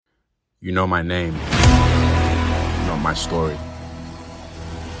You know my name, not my story.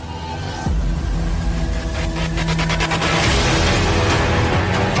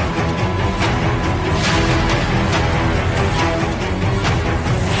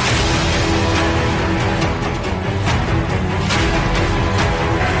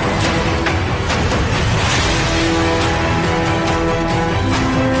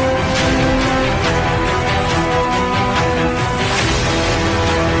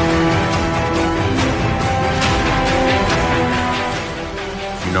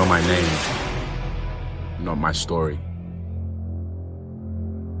 You know my name, not my story.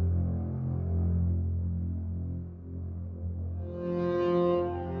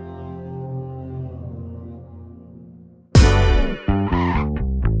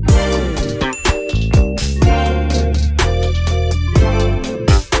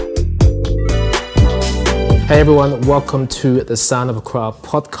 Hey everyone, welcome to the Sound of a Crowd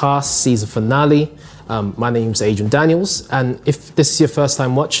podcast season finale. My name's Adrian Daniels, and if this is your first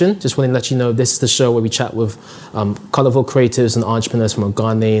time watching, just want to let you know this is the show where we chat with colourful creatives and entrepreneurs from a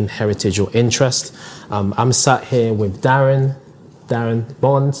Ghanaian heritage or interest. I'm sat here with Darren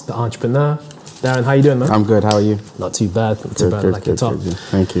Bond, the entrepreneur. Darren, how you doing, man? I'm good, how are you? Not too bad, not too bad, like your top.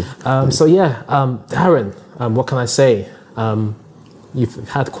 Thank you. Darren, what can I say? You've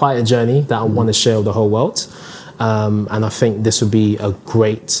had quite a journey that I want to share with the whole world. And I think this would be a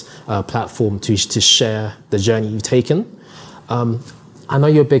great platform to share the journey you've taken. I know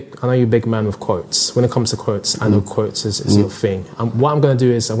you're a big man with quotes. When it comes to quotes, I know quotes is your thing. What I'm going to do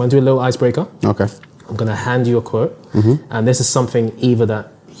is I'm going to do a little icebreaker. Okay. I'm going to hand you a quote, and this is something either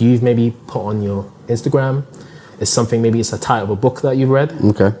that you've maybe put on your Instagram, it's a title of a book that you've read,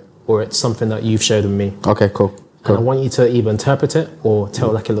 Okay. or it's something that you've shared with me. Okay, cool. And I want you to either interpret it or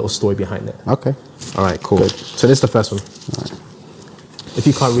tell like a little story behind it. Okay. All right, cool. Good. So this is the first one. All right. If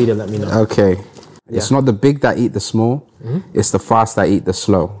you can't read it, let me know. Okay. Yeah. It's not the big that eat the small, it's the fast that eat the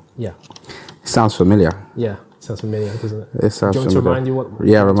slow. Yeah. Sounds familiar. Yeah. Sounds familiar, doesn't it? It sounds Do you want familiar. to remind you what?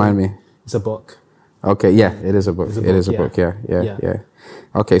 Yeah, remind me. It's a book. Okay, yeah, it is a book. It is a book, yeah.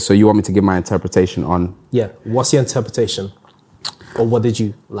 Okay, so you want me to give my interpretation on... Yeah. What's your interpretation? Or what did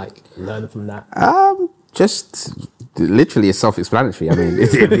you learn from that? Just literally, it's self-explanatory. I mean,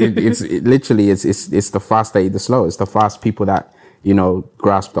 it's the fast that eat the slow. It's the fast people that,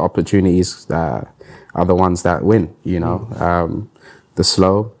 grasp the opportunities are the ones that win, The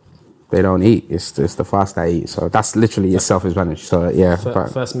slow, they don't eat. It's the fast that eat. So that's literally, it's self-explanatory. So yeah.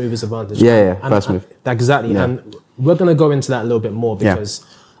 First move is advantage. First move. Exactly. Yeah. And we're going to go into that a little bit more because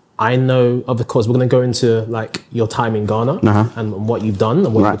I know, of course, we're going to go into your time in Ghana and what you've done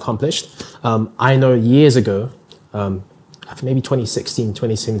and what you've accomplished. I know years ago, I think maybe 2016,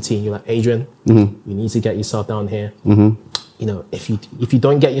 2017, you're like, Adrian, you need to get yourself down here. If you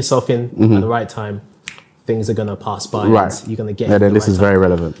don't get yourself in at the right time, things are going to pass by. Right. And you're going to get then this is very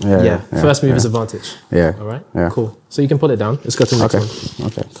relevant. Yeah. First move is advantage. Yeah. All right? Yeah. Cool. So you can put it down. Let's go to the next one.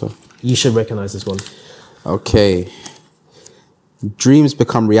 Okay, cool. You should recognize this one. Okay. Dreams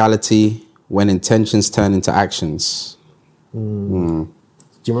become reality when intentions turn into actions. Do you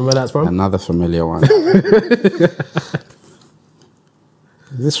remember where that's from? Another familiar one. Is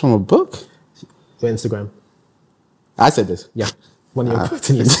this from a book? Your Instagram. I said this. Yeah. One of your quotes.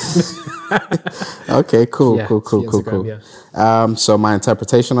 Okay, cool. Yeah. So my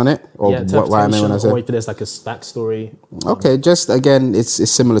interpretation on it, or what I mean when I say, or if there's like a backstory. Okay, just again, it's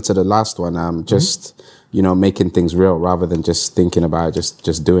similar to the last one. Just making things real rather than just thinking about it,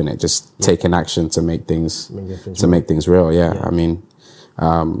 just doing it, just taking action to make things real. Yeah. I mean,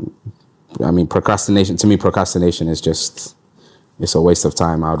 procrastination. To me, procrastination is just it's a waste of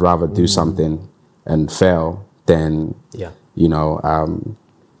time. I'd rather do something and fail than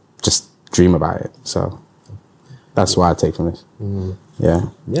just dream about it. So that's what I take from this. Yeah,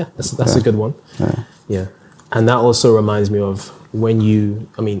 that's a good one. Yeah, and that also reminds me of when you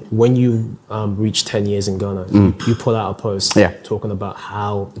reach 10 years in Ghana, you put out a post talking about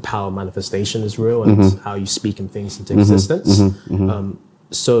how the power of manifestation is real and how you speak in things into existence.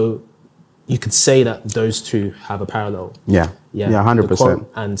 So you could say that those two have a parallel. Yeah, 100%.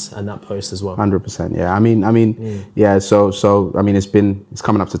 And that post as well. 100%. Yeah, I mean, yeah. So it's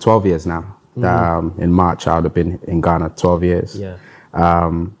coming up to 12 years now. In March, I would have been in Ghana 12 years. Yeah.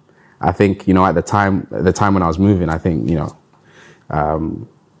 I think at the time when I was moving, I think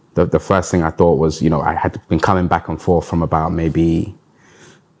the first thing I thought was I had been coming back and forth from about maybe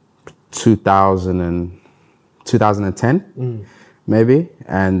 2010. Maybe.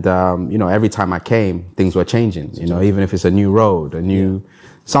 And, every time I came, things were changing, even if it's a new road,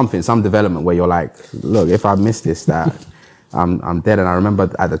 some development where you're like, look, if I miss this, I'm dead. And I remember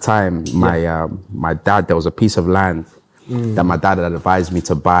at the time, my dad, there was a piece of land that my dad had advised me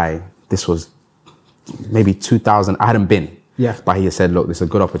to buy. This was maybe 2000. I hadn't been. Yeah. But he said, look, this is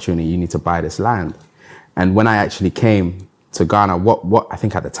a good opportunity. You need to buy this land. And when I actually came to Ghana, what I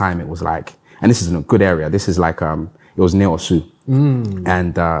think at the time it was like, and this is in a good area. This is like, it was near Osu.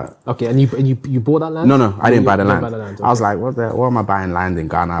 And okay, and you bought that land? No, I didn't buy the land. Okay. I was like, what am I buying land in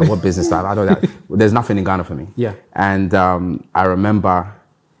Ghana? What business that I don't know. There's nothing in Ghana for me. Yeah. And I remember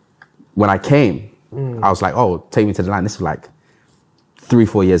when I came, I was like, oh, take me to the land. This was like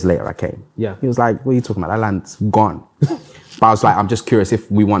 3-4 years later I came. Yeah. He was like, what are you talking about? That land's gone. But I was like, I'm just curious,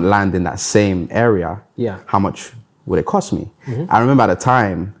 if we want land in that same area, how much would it cost me? I remember at the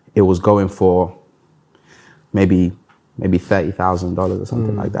time it was going for maybe $30,000 or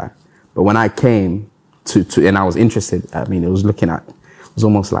something like that. But when I came to and I was interested, I mean, it was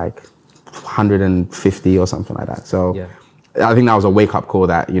almost like 150 or something like that. So I think that was a wake up call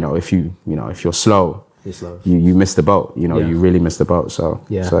that, if you're slow, you miss the boat, you really miss the boat. So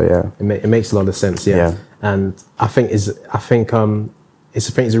it makes a lot of sense. Yeah. And I think it's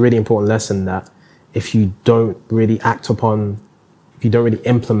a really important lesson that if you don't really act upon, if you don't really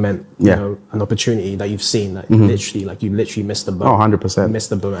implement, an opportunity that you've seen, that you literally missed the boat. Oh, 100%. You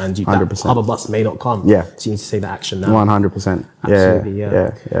missed the boat, and that 100%. other bus may not come. Yeah. So you need to take the action now. 100%. Absolutely.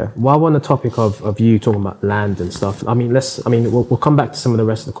 Yeah. While we're on the topic of you talking about land and stuff, we'll come back to some of the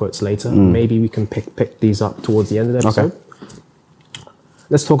rest of the quotes later. Maybe we can pick these up towards the end of the episode. Okay.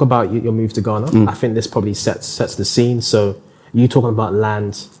 Let's talk about your move to Ghana. I think this probably sets the scene. So you talking about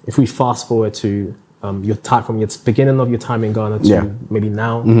land. If we fast forward to your time, from your beginning of your time in Ghana to maybe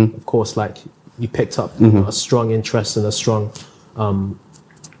now, of course, like you picked up a strong interest and a strong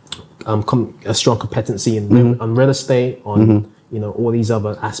competency in real estate, on all these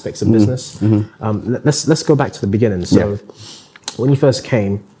other aspects of business. Let's go back to the beginning. So when you first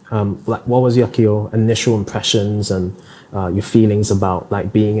came, what was your initial impressions and your feelings about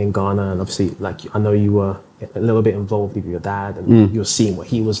like being in Ghana? And obviously, like I know you were a little bit involved with your dad, and you were seeing what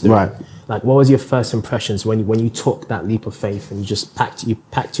he was doing. Right. Like, what was your first impressions when you took that leap of faith and you just packed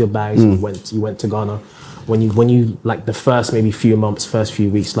your bags and you went to Ghana? When you like the first maybe few months, first few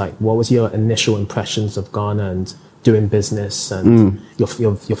weeks, like what was your initial impressions of Ghana and doing business and your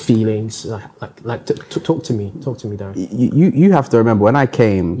feelings? Talk to me, Darren. You have to remember, when I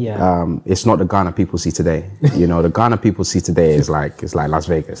came, it's not the Ghana people see today. The Ghana people see today is like Las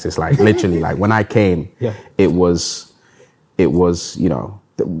Vegas. It's like literally like when I came, it was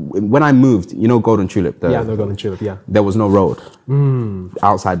when I moved, Golden Tulip. Golden Tulip. Yeah. There was no road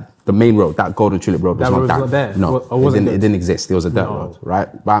outside the main road. That Golden Tulip road was not there. No, it didn't exist. It was a dirt road, right?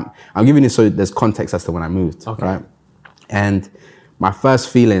 But I'm giving you so there's context as to when I moved, right? And my first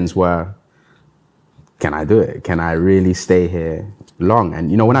feelings were, can I do it? Can I really stay here long?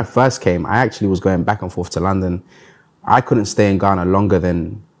 And when I first came, I actually was going back and forth to London. I couldn't stay in Ghana longer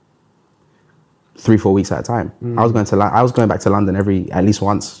than 3-4 weeks at a time. I was going back to London at least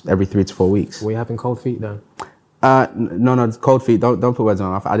once every 3 to 4 weeks. Were you having cold feet then? No, cold feet. Don't put words in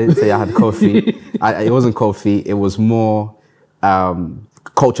my mouth. I didn't say I had cold feet. It wasn't cold feet. It was more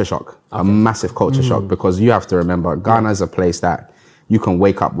culture shock, a massive culture shock, because you have to remember, Ghana is a place that you can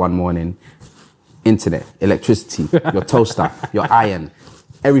wake up one morning, internet, electricity, your toaster, your iron,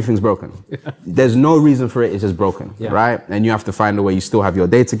 everything's broken. There's no reason for it. It's just broken, right? And you have to find a way. You still have your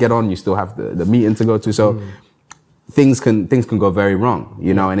day to get on. You still have the meeting to go to. So things can go very wrong,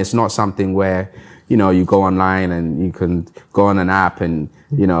 and it's not something where, you go online and you can go on an app and,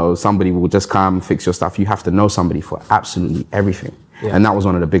 somebody will just come fix your stuff. You have to know somebody for absolutely everything. Yeah. And that was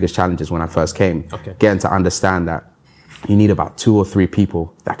one of the biggest challenges when I first came, getting to understand that you need about 2 or 3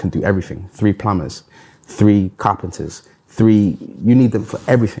 people that can do everything. 3 plumbers, 3 carpenters, you need them for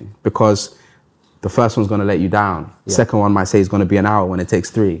everything, because the first one's going to let you down. The second one might say it's going to be an hour when it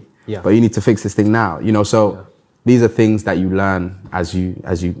takes 3. Yeah. But you need to fix this thing now, so these are things that you learn as you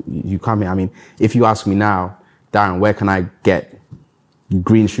come here. I mean, if you ask me now, Darren, where can I get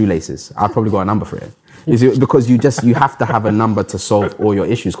green shoelaces? I've probably got a number for it. Because you have to have a number to solve all your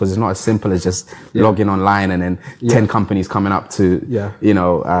issues, because it's not as simple as just logging online and then 10 companies coming up to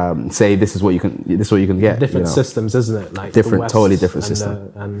say this is what you can get. Different systems, isn't it? Like totally different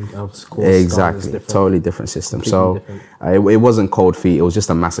system. And of course, exactly, totally different system. So it wasn't cold feet. It was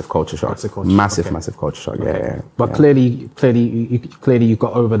just a massive culture shock. Massive culture shock. Yeah. But clearly you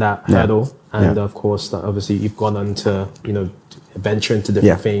got over that hurdle, and of course, obviously you've gone on to venture into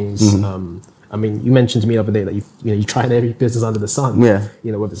different things. I mean, you mentioned to me the other day that you tried every business under the sun. Yeah.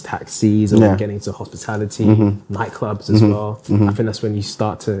 You know, whether it's taxis or getting into hospitality, nightclubs as well. I think that's when you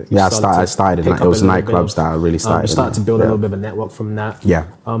start to. I started. It was nightclubs that I really started. You started to build a little bit of a network from that. Yeah.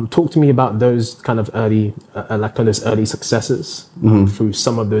 Talk to me about those kind of early, those early successes through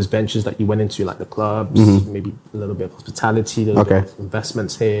some of those ventures that you went into, like the clubs, maybe a little bit of hospitality, a little bit of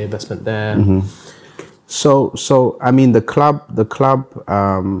investments here, investment there. So I mean, the club.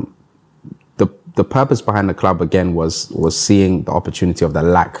 The purpose behind the club again was seeing the opportunity of the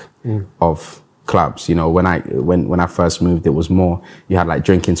lack of clubs. You know, when I first moved, it was more, you had like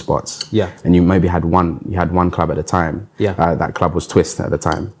drinking spots. Yeah. And you maybe had one club at a time. Yeah. That club was Twist at the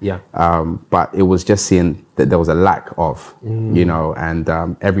time. Yeah. But it was just seeing that there was a lack of, you know, and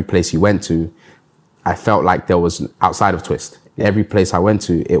every place you went to, I felt like there was, outside of Twist, every place I went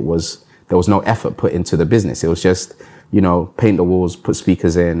to, there was no effort put into the business. It was just, you know, paint the walls, put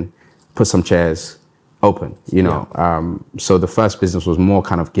speakers in, put some chairs, open, you know. So the first business was more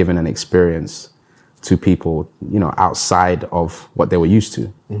kind of giving an experience to people, you know, outside of what they were used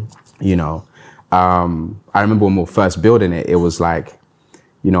to, you know. I remember when we were first building it, it was like,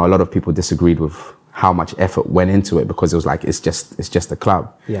 you know, a lot of people disagreed with how much effort went into it because it was like, it's just a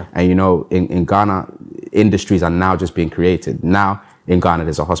club. Yeah. And, you know, in Ghana, industries are now just being created. Now in Ghana,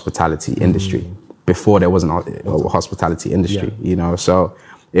 there's a hospitality industry. Before there wasn't a hospitality industry, you know, so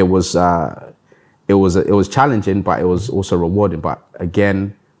it was challenging, but it was also rewarding. But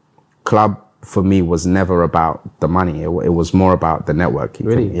again, club for me was never about the money. It was more about the networking.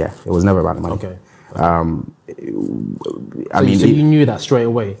 Really? Yeah, it was never about the money. Okay. I mean, you knew that straight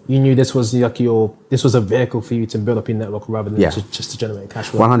away. You knew this was like this was a vehicle for you to build up your network rather than just to generate cash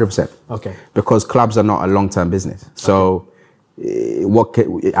flow. 100%. Okay. Because clubs are not a long-term business. So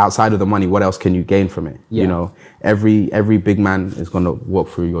outside of the money, what else can you gain from it? You know, every big man is going to walk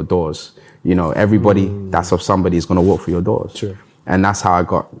through your doors. You know, everybody that's of somebody is going to walk through your doors. True. And that's how I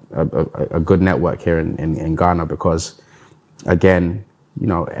got a good network here in Ghana, because again, you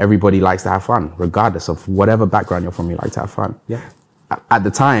know, everybody likes to have fun, regardless of whatever background you're from. You like to have fun. Yeah. At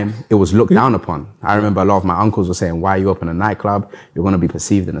the time, it was looked down upon. I remember a lot of my uncles were saying, "Why you open a nightclub? You're going to be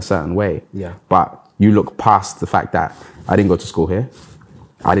perceived in a certain way." Yeah. But you look past the fact that I didn't go to school here.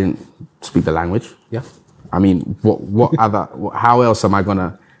 I didn't speak the language. Yeah. I mean, what other? How else am I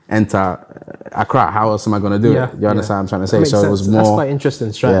gonna enter Accra? How else am I gonna do it? You understand what I'm trying to say? So it was more. That's quite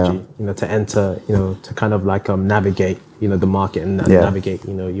interesting strategy. You know, to enter. You know, to kind of like navigate. You know, the market and navigate.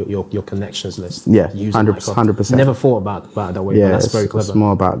 You know, your connections list. Yeah. 100%. Never thought about it that way. Yeah. But that's very clever. It's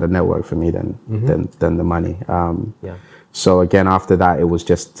more about the network for me than the money. Yeah. So again, after that, it was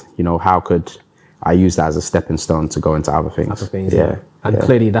just, you know, how could I use that as a stepping stone to go into other things. Yeah. And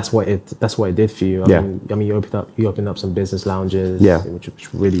clearly that's what it did for you. I mean, you opened up some business lounges,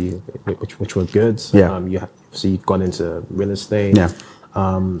 which were good. Yeah. So you got into real estate. Yeah.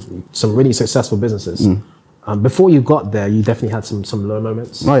 Some really successful businesses. Before you got there, you definitely had some low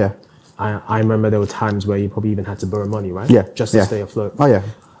moments. Oh yeah. I remember there were times where you probably even had to borrow money, right? Yeah. Just to stay afloat. Oh yeah.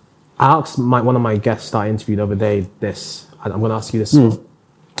 I asked one of my guests that I interviewed the other day this. I'm going to ask you this.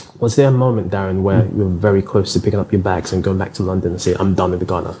 Was there a moment, Darren, where you were very close to picking up your bags and going back to London and saying, "I'm done with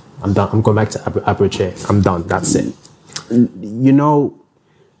Ghana. I'm done. I'm going back to Aberystwyth. I'm done. That's it." You know,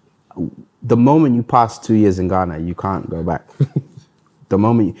 the moment you pass 2 years in Ghana, you can't go back. The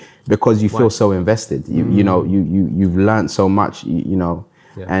moment, because you feel so invested. You know, you've learned so much. You know,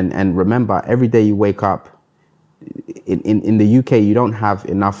 and remember, every day you wake up. In the UK, you don't have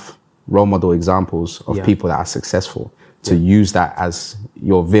enough role model examples of people that are successful to use that as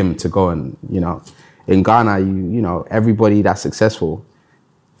your vim to go and, you know, in Ghana, you know, everybody that's successful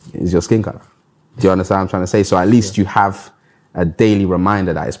is your skin color. Do you understand what I'm trying to say? So at least you have a daily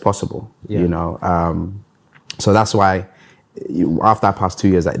reminder that it's possible, you know? So that's why after I passed 2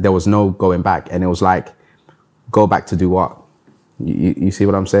 years, there was no going back. And it was like, go back to do what? You see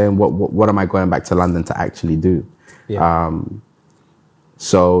what I'm saying? What am I going back to London to actually do? Yeah.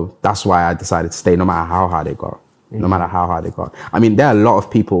 So that's why I decided to stay no matter how hard it got. No matter how hard it got. I mean, there are a lot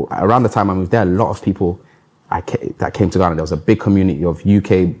of people, around the time I moved, there are a lot of people that came to Ghana. There was a big community of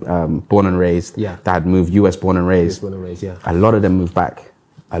UK born and raised that had moved, US born and raised. A lot of them moved back.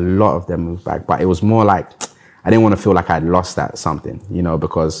 But it was more like, I didn't want to feel like I had lost that something, you know,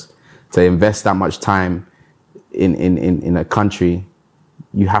 because to invest that much time in a country,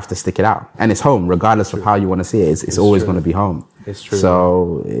 you have to stick it out. And it's home, regardless of how you want to see it. It's always going to be home. It's true.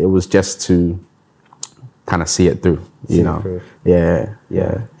 So it was just to kind of see it through, you know. Yeah.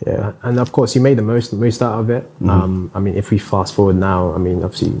 And of course, you made the most out of it. I mean, if we fast forward now, I mean,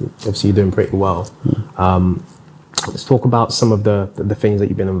 obviously you're doing pretty well. let's talk about some of the things that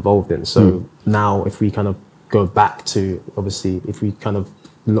you've been involved in. So now, if we kind of go back to, obviously, if we kind of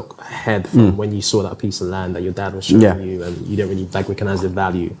look ahead from when you saw that piece of land that your dad was showing you, and you didn't really recognize the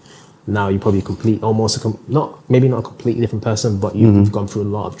value. Now you're probably maybe not a completely different person, but you've gone through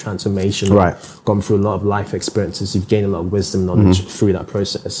a lot of transformation, gone through a lot of life experiences. You've gained a lot of wisdom, knowledge through that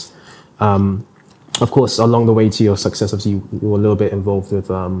process. Of course, along the way to your success, obviously you were a little bit involved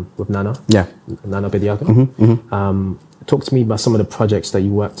with Nana. Yeah, Nana Bediako. Talk to me about some of the projects that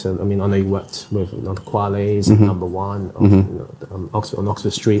you worked on. I mean, I know you worked with the Quales, Number One, on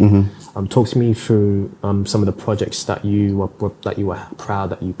Oxford Street. Talk to me through some of the projects that you were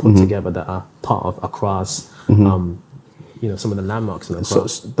proud that you put together that are part of Accra's, some of the landmarks in Accra.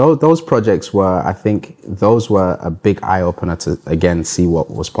 So those projects were, I think, those were a big eye opener to again see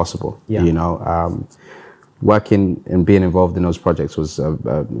what was possible. Yeah. You know, working and being involved in those projects was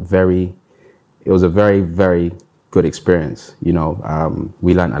a very, very good experience. You know,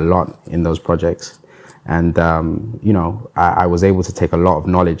 we learned a lot in those projects, and you know, I was able to take a lot of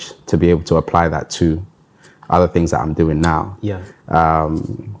knowledge to be able to apply that to other things that I'm doing now. Yeah.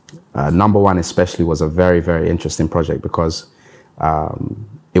 Number One especially was a very, very interesting project because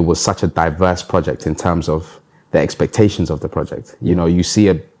it was such a diverse project in terms of the expectations of the project. You know, you see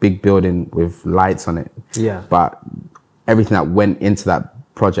a big building with lights on it, but everything that went into that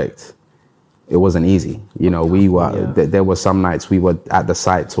project, it wasn't easy. You know, we were there were some nights we were at the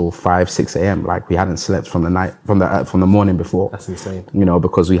site till 5-6 a.m. like we hadn't slept from the morning before. That's insane. You know,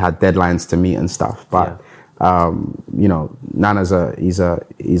 because we had deadlines to meet and stuff. But you know, Nana's he's a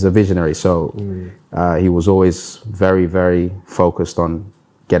visionary, so he was always very, very focused on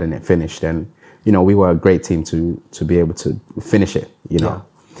getting it finished, and you know, we were a great team to be able to finish it. You know,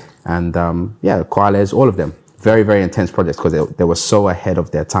 and Quales, all of them. Very, very intense projects because they were so ahead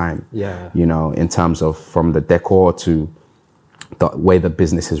of their time. Yeah. You know, in terms of from the decor to the way the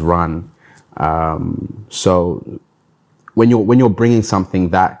business is run. So when you're bringing something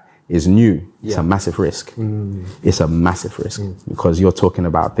that is new, it's a massive risk. It's a massive risk because you're talking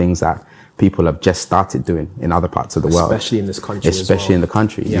about things that people have just started doing in other parts of the world. Especially in this country. Especially in the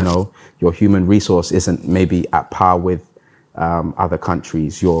country. You know, your human resource isn't maybe at par with other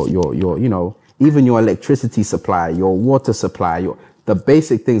countries. Your you know, even your electricity supply, your water supply, the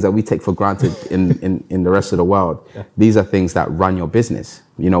basic things that we take for granted in the rest of the world, these are things that run your business.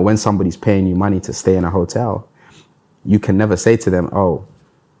 You know, when somebody's paying you money to stay in a hotel, you can never say to them, oh,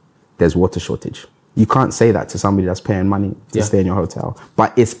 there's water shortage. You can't say that to somebody that's paying money to stay in your hotel.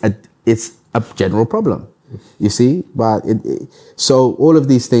 But it's a general problem, you see? But so all of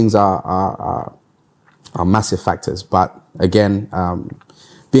these things are massive factors. But again,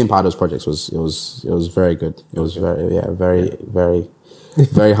 being part of those projects was very good. It was very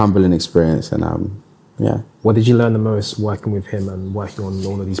humbling experience, and What did you learn the most working with him and working on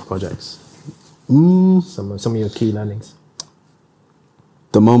all of these projects? Some of your key learnings.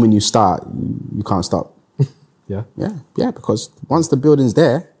 The moment you start, you can't stop. Yeah. Because once the building's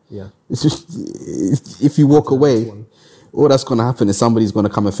there, it's just, if you walk away, all that's going to happen is somebody's going to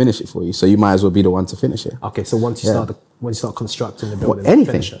come and finish it for you. So you might as well be the one to finish it. Okay, so once you start constructing the building,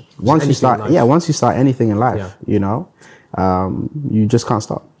 anything. Once you start anything in life, you know, you just can't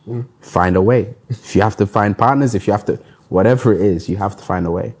stop. Find a way. If you have to find partners, if you have to, whatever it is, you have to find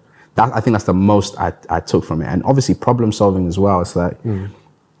a way. I think that's the most I took from it, and obviously problem solving as well. It's like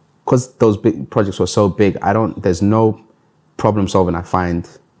because those big projects were so big, there's no problem solving I find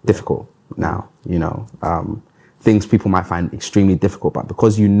difficult now. You know. Things people might find extremely difficult, but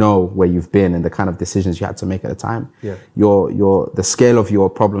because you know where you've been and the kind of decisions you had to make at the time, the scale of your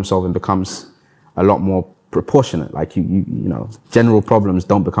problem solving becomes a lot more proportionate. Like you know, general problems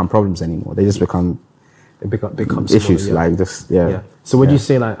don't become problems anymore. They just become issues. Smaller, like this. So would you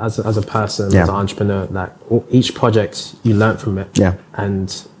say, like, as a person, as an entrepreneur, like each project you learned from it,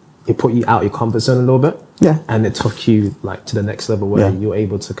 and it put you out your comfort zone a little bit, and it took you like to the next level where you're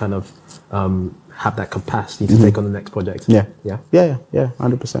able to kind of have that capacity to take on the next project.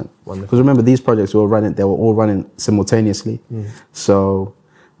 100%. Because remember, these projects they were all running simultaneously. So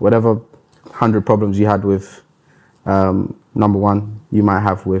whatever 100 problems you had with Number One, you might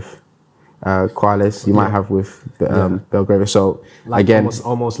have with Quales, you might have with Belgravia. So like again,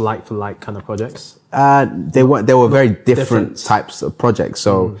 almost like for like kind of projects. They were very different types of projects.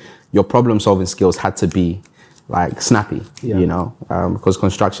 So your problem solving skills had to be like snappy, you know, because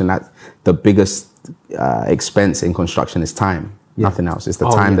construction, the biggest expense in construction is time, nothing else. It's the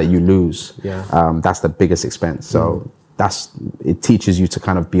time that you lose. That's the biggest expense. So it teaches you to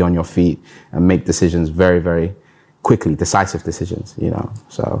kind of be on your feet and make decisions very, very quickly, decisive decisions, you know.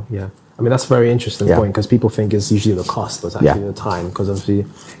 So I mean, that's a very interesting point, because people think it's usually the cost, but it's actually the time. Because obviously,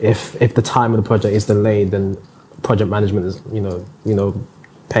 if the time of the project is delayed, then project management is,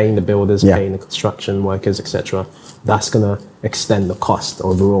 paying the builders, paying the construction workers, etc. That's going to extend the cost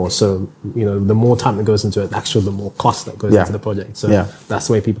overall. So, the more time that goes into it, actually, the more cost that goes into the project. So that's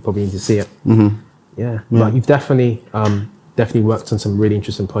the way people probably need to see it. Mm-hmm. Yeah. But you've definitely worked on some really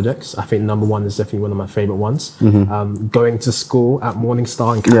interesting projects. I think number one is definitely one of my favorite ones. Mm-hmm. Going to school at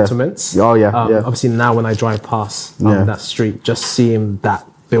Morningstar in Cantonments. Oh, yeah. Obviously, now when I drive past that street, just seeing that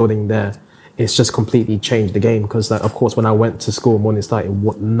building there, it's just completely changed the game. Because, of course, when I went to school at Morningstar,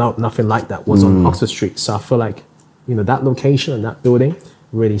 nothing like that was on Oxford Street. So I feel like, that location and that building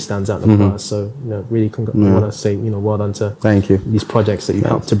really stands out in the past. So, really, I want to say, well done to Thank you. These projects that you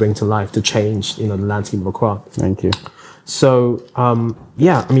helped to bring to life, to change, the landscape of Accra. Thank you. So,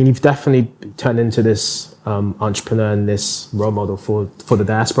 you've definitely turned into this entrepreneur and this role model for the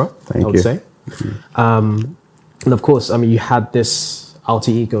diaspora, I would say. And of course, you had this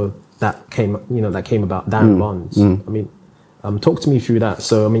alter ego that came about, Darren Bonds. Talk to me through that.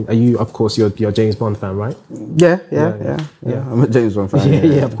 So, are you, of course, you're a James Bond fan, right? Yeah. I'm a James Bond fan.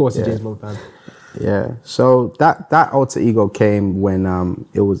 Yeah, of course, you're a James Bond fan. Yeah. So that alter ego came when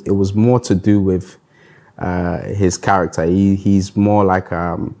it was more to do with his character. He's more like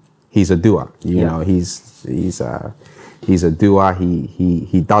he's a doer. You know, he's a doer.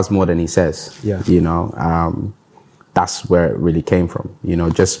 He does more than he says. Yeah. That's where it really came from.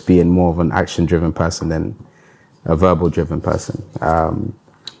 Just being more of an action-driven person than a verbal-driven person.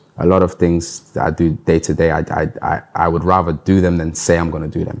 A lot of things that I do day to day, I would rather do them than say I'm going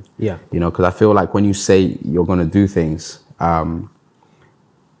to do them. Yeah. Because I feel like when you say you're going to do things,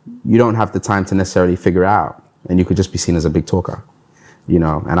 you don't have the time to necessarily figure it out, and you could just be seen as a big talker.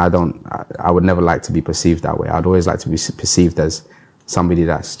 And I would never like to be perceived that way. I'd always like to be perceived as somebody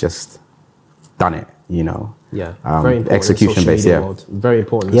that's just done it. Yeah, very important. Execution based, world. Very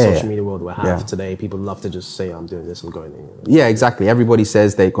important in the social media world we have today. People love to just say, I'm doing this, I'm going in. Yeah, exactly. Everybody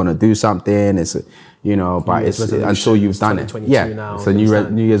says they're going to do something. It's, but it's until you've done it. Yeah, now, it's a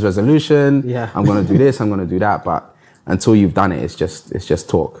New Year's resolution. Yeah. I'm going to do this, I'm going to do that. But until you've done it, it's just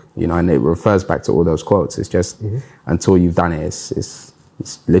talk, and it refers back to all those quotes. It's just, until you've done it, it's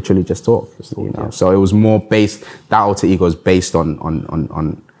literally just talk, So it was more based, that alter ego is based on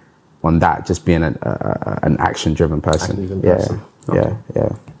that, just being an action-driven person.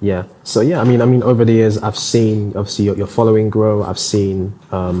 Yeah. So over the years, I've seen obviously your following grow. I've seen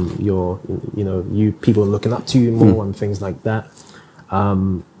you people looking up to you more and things like that.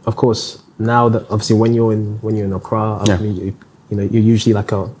 Of course, now that obviously when you're in Accra, you're usually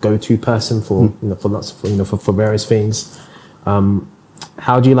like a go-to person for for lots of for various things.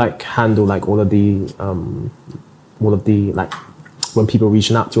 How do you handle all of the when people are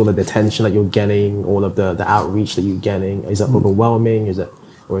reaching out to, all of the attention that you're getting, all of the outreach that you're getting? Is that overwhelming? Is it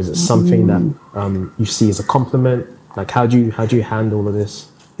something that you see as a compliment? How do you handle all of this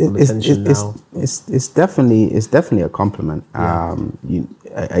attention now? It's definitely a compliment.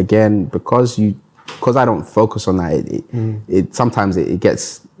 Again, because I don't focus on that, it sometimes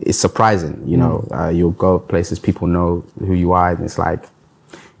it's surprising. You'll go places, people know who you are, and it's like,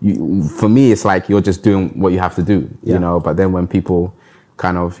 for me, it's like you're just doing what you have to do, but then when people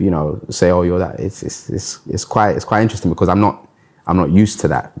kind of, say, oh, you're that, it's quite interesting, because I'm not used to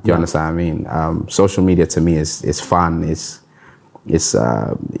that. Do you understand what I mean? Social media to me is fun.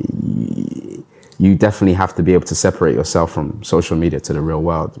 You definitely have to be able to separate yourself from social media to the real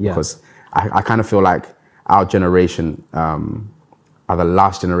world, because I kind of feel like our generation are the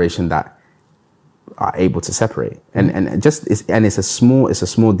last generation that are able to separate, and it's a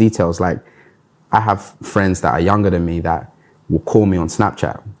small details. Like, I have friends that are younger than me that will call me on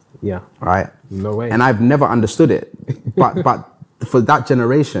Snapchat. Yeah. Right. No way. And I've never understood it, but for that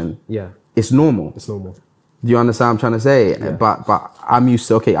generation, it's normal. It's normal. Do you understand what I'm trying to say? Yeah. But I'm used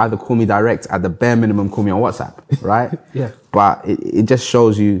to, either call me direct, at the bare minimum, call me on WhatsApp, right? Yeah. But it just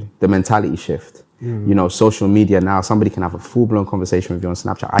shows you the mentality shift. Social media now, somebody can have a full-blown conversation with you on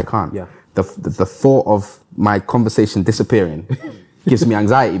Snapchat. I can't. Yeah. The thought of my conversation disappearing gives me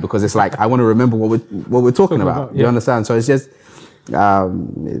anxiety, because it's like, I want to remember what we're talking about. You understand? So it's just,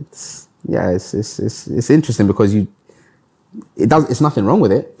 it's interesting, because it's nothing wrong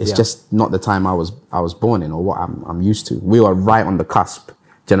with it. It's just not the time I was born in, or what I'm used to. We are right on the cusp,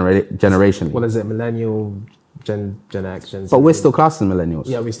 generationally. What is it? Millennial, Gen X, Gen Z. But we're still classed as millennials.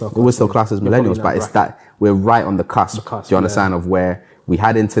 Yeah, we're still classed as millennials. But it's that we're right on the cusp. Do you understand, of where we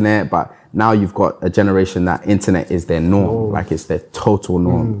had internet, but now you've got a generation that internet is their norm, like it's their total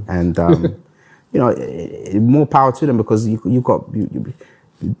norm. And more power to them, because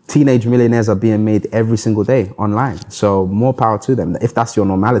teenage millionaires are being made every single day online. So more power to them. If that's your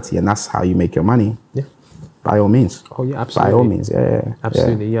normality and that's how you make your money, by all means. Oh yeah, absolutely. By all means,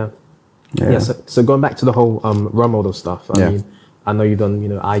 absolutely, yeah. So going back to the whole role model stuff. I mean, I know you've done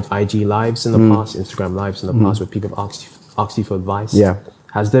IG lives in the past, Instagram lives in the past, where people have asked you for advice. Yeah.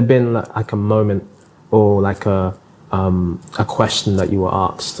 Has there been like a moment or like a question that you were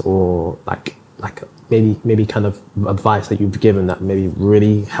asked, or like maybe kind of advice that you've given that maybe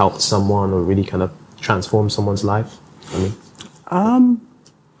really helped someone or really kind of transformed someone's life? I mean,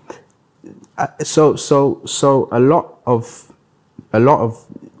 so a lot of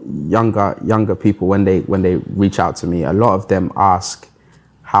younger people, when they reach out to me, a lot of them ask,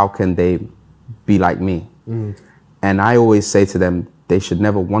 how can they be like me? And I always say to them, they should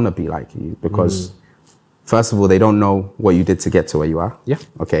never want to be like you, because first of all, they don't know what you did to get to where you are. Yeah.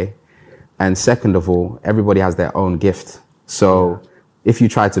 Okay. And second of all, everybody has their own gift. So if you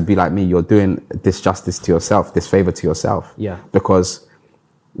try to be like me, you're doing disjustice to yourself, disfavor to yourself. Yeah. Because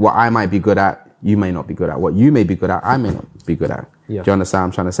what I might be good at, you may not be good at. What you may be good at, I may not be good at. Yeah. Do you understand what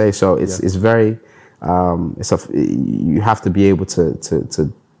I'm trying to say? So it's very, you have to be able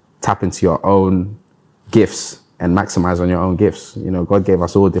to tap into your own gifts and maximize on your own gifts. You know, God gave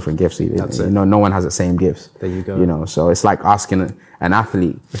us all different gifts. That's it. You know, no one has the same gifts. There you go. You know, so it's like asking an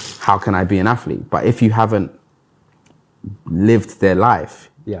athlete, how can I be an athlete? But if you haven't lived their life,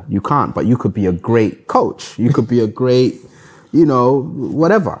 you can't. But you could be a great coach. You could be a great,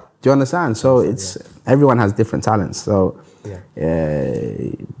 whatever. Do you understand? So everyone has different talents. So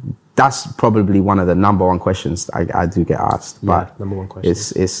that's probably one of the number one questions I do get asked. But number one question.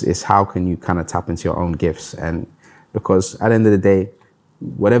 It's how can you kind of tap into your own gifts? And because at the end of the day,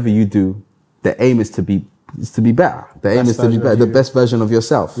 whatever you do, the aim is to be better. The aim is to be better, the best version of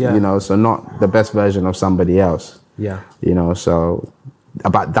yourself. Yeah. So not the best version of somebody else. Yeah. So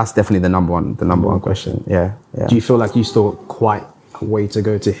but that's definitely the number one question. Yeah. Do you feel like you still quite a way to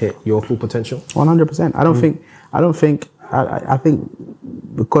go to hit your full potential? 100%. I think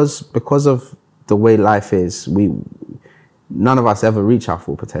because of the way life is, none of us ever reach our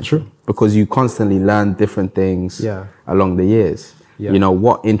full potential. True. Because you constantly learn different things along the years. Yeah.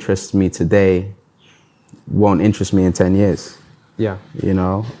 What interests me today won't interest me in 10 years. Yeah.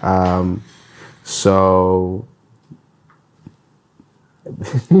 So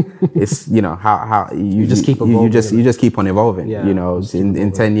it's how you just keep evolving, you just keep on evolving. Yeah.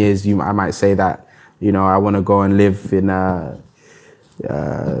 In 10 years I might say that I want to go and live in a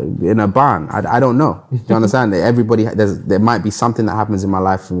barn. I don't know. Do you understand? There might be something that happens in my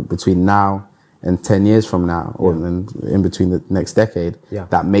life between now and 10 years from now, or in between the next decade,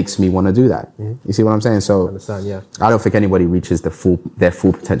 that makes me want to do that. Mm-hmm. You see what I'm saying? So I understand. Yeah. I don't think anybody reaches their full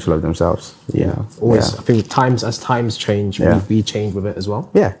potential of themselves. Always. I think as times change, we change with it as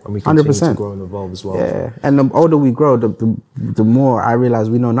well. Yeah. And we continue 100%. To grow and evolve as well. Yeah. And the older we grow, the more I realize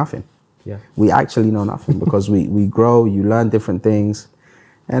we know nothing. Yeah. We actually know nothing because we grow, you learn different things,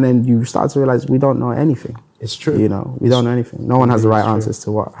 and then you start to realize we don't know anything. It's true. We don't know anything. No one has the right answers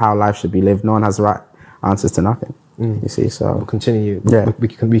to how life should be lived. No one has the right answers to nothing. You see, so we'll continue.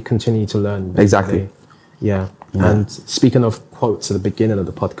 We continue to learn. Basically. Exactly. Yeah. And speaking of quotes at the beginning of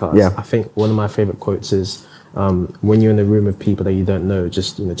the podcast, I think one of my favorite quotes is, when you're in a room of people that you don't know,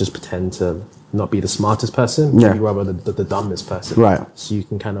 just pretend to not be the smartest person, maybe rather the dumbest person. Right. So you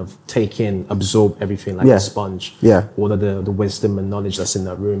can kind of take in, absorb everything like a sponge. Yeah. All of the wisdom and knowledge that's in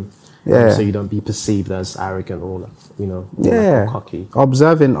that room. Yeah. So you don't be perceived as arrogant or cocky.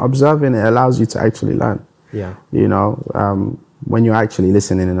 Observing it allows you to actually learn. Yeah. When you're actually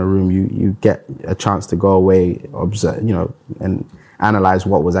listening in a room, you get a chance to go away, observe, and analyze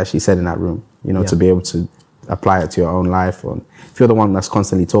what was actually said in that room. To be able to apply it to your own life. Or if you're the one that's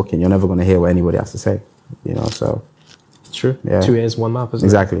constantly talking, you're never going to hear what anybody has to say. So true. Yeah. 2 ears, 1 mouth.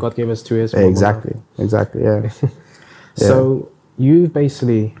 Exactly. God gave us 2 ears. Exactly. Exactly. Yeah. So you've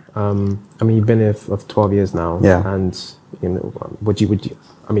basically, you've been here for 12 years now. Yeah. And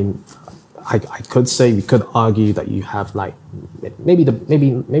I could say, we could argue that you have maybe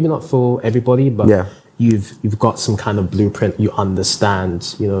not for everybody, but you've got some kind of blueprint. You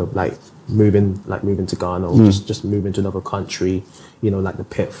understand, moving to Ghana or just moving to another country, the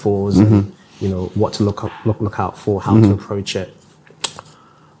pitfalls and what to look out for, how to approach it.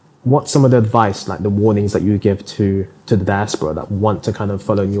 What's some of the advice, like the warnings that you give to the diaspora that want to kind of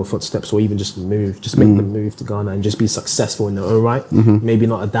follow in your footsteps, or even just make the move to Ghana and just be successful in their own right? Maybe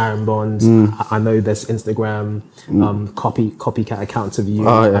not a Darren Bonds. I know there's Instagram copycat accounts of you.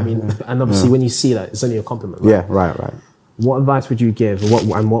 And obviously when you see that, it's only a compliment. Right? Yeah, right. What advice would you give, what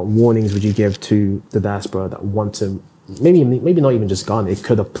warnings would you give to the diaspora that want to maybe not even just Ghana. It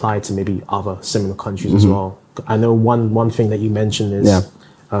could apply to maybe other similar countries as well. I know one thing that you mentioned is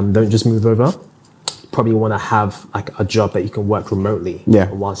don't just move over. Probably want to have like a job that you can work remotely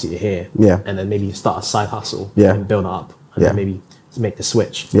whilst you're here. And then maybe start a side hustle and build it up, and then maybe make the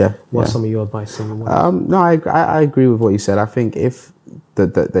switch. What's some of your advice? No, I agree with what you said. I think if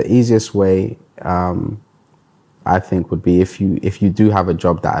the easiest way, I think, would be if you do have a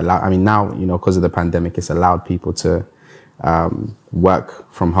job that allow. I mean, now, you know, because of the pandemic, it's allowed people to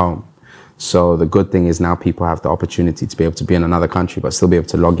work from home. So the good thing is now people have the opportunity to be able to be in another country but still be able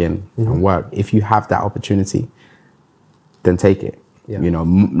to log in and work. If you have that opportunity, then take it. You know,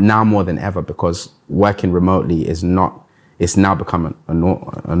 now more than ever, because working remotely it's now become a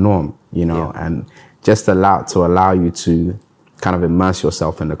norm, you know, and just allow you to kind of immerse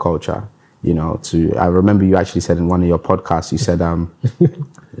yourself in the culture, you know. I remember you actually said in one of your podcasts, you said,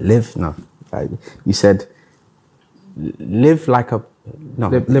 live like a local.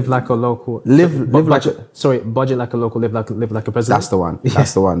 Budget like a local. Live like a president. That's the one.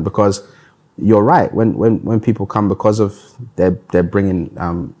 That's the one. Because you're right. When people come, because of they're bringing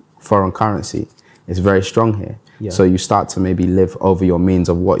foreign currency, it's very strong here. So you start to maybe live over your means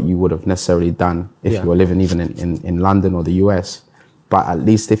of what you would have necessarily done if you were living even in London or the US. But at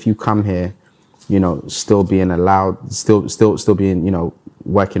least if you come here, you know, still being allowed, still being, you know,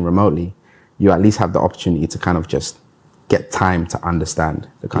 working remotely, you at least have the opportunity to kind of just get time to understand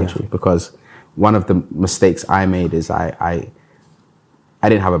the country. Because one of the mistakes I made is I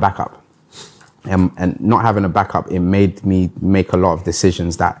didn't have a backup, and not having a backup, it made me make a lot of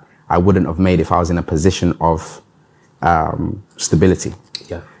decisions that I wouldn't have made if I was in a position of stability.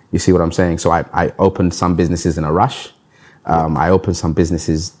 You see what I'm saying? So I opened some businesses in a rush. I opened some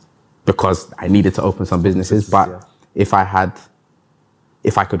businesses because I needed to open some businesses, but if I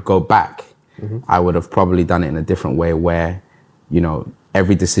could go back, I would have probably done it in a different way where, you know,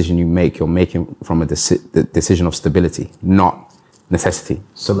 every decision you make, you're making from the decision of stability, not necessity.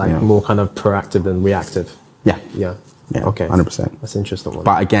 So like, you know, more kind of proactive than reactive. Yeah. Okay. 100%. That's an interesting one.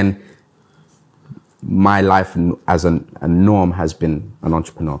 But again, my life as a norm has been an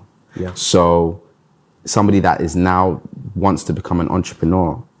entrepreneur. So somebody that is now wants to become an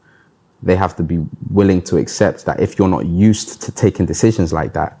entrepreneur, they have to be willing to accept that if you're not used to taking decisions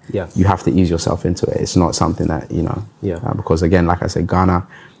like that, you have to ease yourself into it. It's not something that, you know, because again, like I said, Ghana,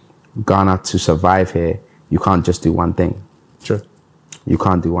 to survive here, you can't just do one thing. True. You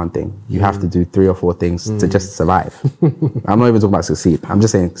can't do one thing. You have to do 3 or 4 things to just survive. I'm not even talking about succeed. I'm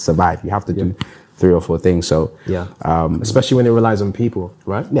just saying survive. You have to do 3 or 4 things. So especially when it relies on people,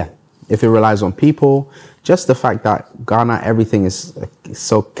 right? If it relies on people, just the fact that Ghana, everything is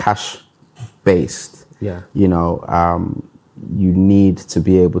so cash based. You know, you need to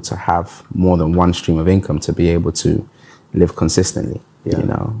be able to have more than one stream of income to be able to live consistently. You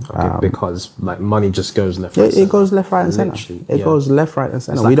know, because like money just goes left. It goes left, right, and center. It goes left, right, and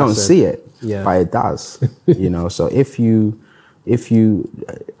center. Like we don't see it, but it does. You know, so if you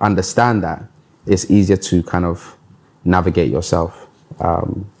understand that, it's easier to kind of navigate yourself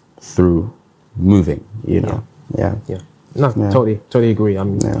through moving. You know, totally agree. I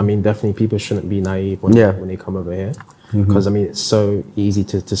mean, definitely people shouldn't be naive when they come over here. Because I mean, it's so easy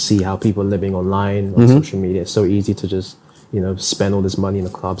to see how people are living online on social media. It's so easy to just, you know, spend all this money in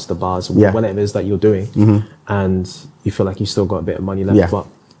the clubs, the bars, whatever it is that you're doing, and you feel like you still got a bit of money left. But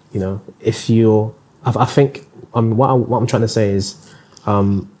you know, if you're, I think what I'm trying to say is,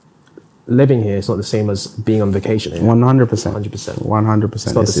 living here is not the same as being on vacation here. 100%. 100%.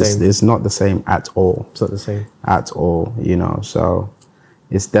 It's not the same. It's not the same at all. It's not the same at all. You know, so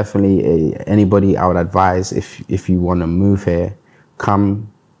it's definitely anybody I would advise if you want to move here, come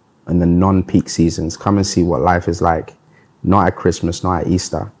in the non-peak seasons. Come and see what life is like. Not at Christmas, not at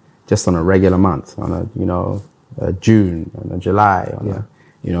Easter, just on a regular month, on a, you know, a June, on a July, on a,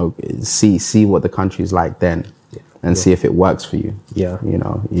 you know, see what the country's like then, and see if it works for you. You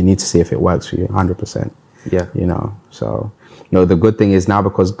know, you need to see if it works for you, 100%. You know, so, you know, the good thing is now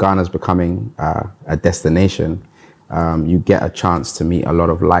because Ghana's becoming a destination, you get a chance to meet a lot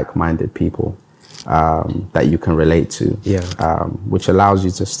of like-minded people that you can relate to, which allows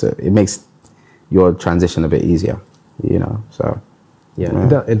you just to, it makes your transition a bit easier. You know, so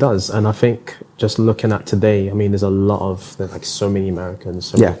it does. And I think just looking at today, I mean, there's like so many Americans,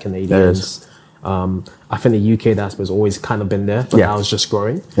 so many Canadians. I think the UK diaspora has always kind of been there, but now it's just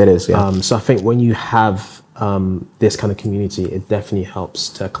growing. It is. So I think when you have this kind of community, it definitely helps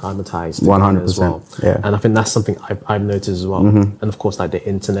to acclimatize to 100% as well. And I think that's something I've noticed as well. And of course, like the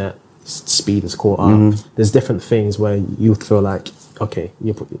internet speed is caught up. There's different things where you feel like, okay,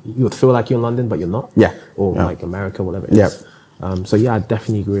 you would feel like you're in London, but you're not. Yeah. Or like America, whatever it is. So yeah, I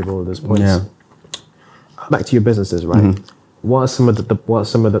definitely agree with all of those points. Yeah. Back to your businesses, right? What are some of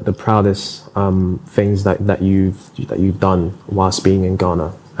the proudest things that you've done whilst being in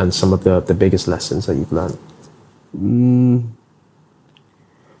Ghana, and some of the biggest lessons that you've learned?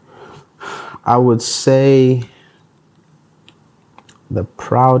 I would say the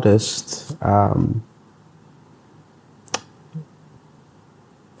proudest.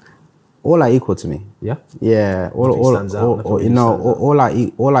 All are equal to me. Yeah. Yeah. All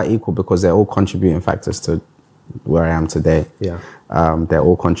are equal because they're all contributing factors to where I am today. Yeah. They're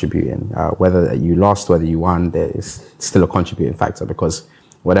all contributing. Whether you lost, whether you won, there is still a contributing factor, because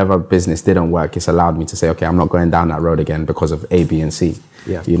whatever business didn't work, it's allowed me to say, okay, I'm not going down that road again because of A, B, and C.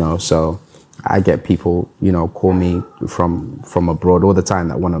 Yeah. You know, so I get people, you know, call me from abroad all the time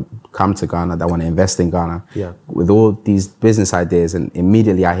that want to come to Ghana, that want to invest in Ghana, with all these business ideas, and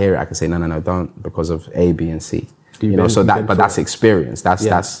immediately I hear it, I can say, no, don't, because of A, B, and C. That's experience.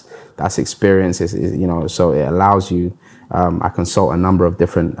 That's experience. Is you know, so it allows you. I consult a number of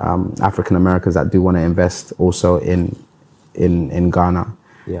different African Americans that do want to invest also in Ghana,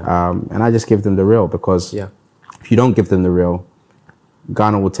 and I just give them the real, because if you don't give them the real,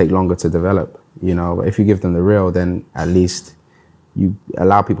 Ghana will take longer to develop, you know. But if you give them the real, then at least you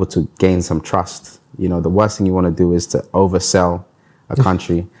allow people to gain some trust. You know, the worst thing you want to do is to oversell a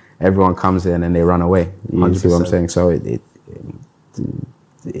country. Everyone comes in and they run away. You see what I'm saying? So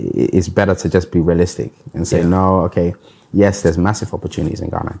it's better to just be realistic and say, no, okay, yes, there's massive opportunities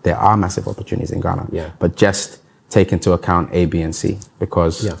in Ghana. There are massive opportunities in Ghana. But just take into account A, B, and C,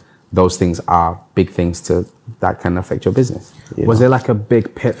 because those things are big things that can affect your business. Was there like a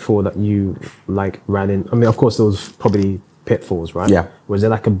big pitfall that you like ran in? I mean, of course, there was probably pitfalls, right? Yeah. Was there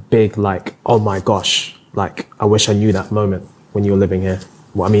like a big, like, oh my gosh, like, I wish I knew that moment when you were living here?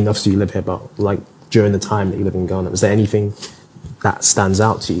 Well, I mean, obviously you live here, but like during the time that you live in Ghana, was there anything that stands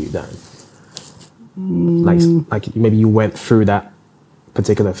out to you then? Like maybe you went through that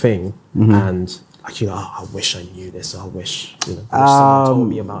particular thing and like, you know, I wish I knew this. I wish, you know, someone told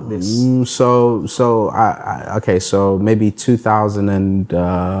me about this. So maybe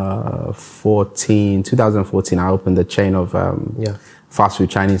 2014, I opened a chain of fast food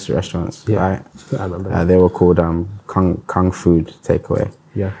Chinese restaurants. Right? I remember. They were called Kung Food Takeaway.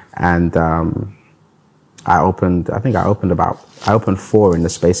 Yeah. And I opened 4 in the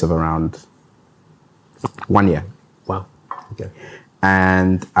space of around 1 year. Wow. Okay.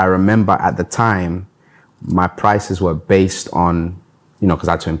 And I remember at the time, my prices were based on, you know, because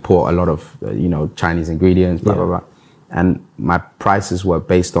I had to import a lot of, you know, Chinese ingredients, blah, blah, blah. And my prices were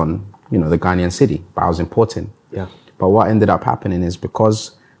based on, you know, the Ghanaian city, but I was importing. Yeah. But what ended up happening is,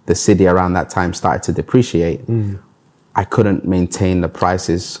 because the city around that time started to depreciate, I couldn't maintain the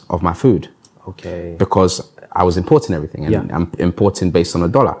prices of my food. Okay. Because I was importing everything, and I'm importing based on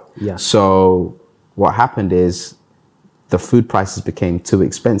 $1. Yeah. So what happened is, the food prices became too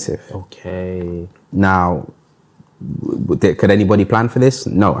expensive. Okay. Now, could anybody plan for this?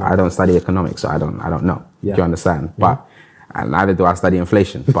 No, I don't study economics, so I don't know. Yeah. Do you understand? But and neither do I study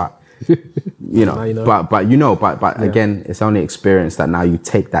inflation. But you know, but again, it's only experience that now you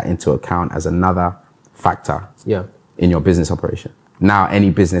take that into account as another factor in your business operation. Now,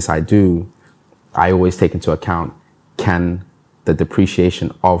 any business I do, I always take into account, can the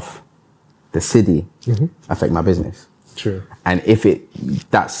depreciation of the city affect my business? True. And if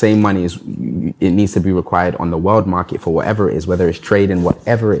that same money it needs to be required on the world market for whatever it is, whether it's trading,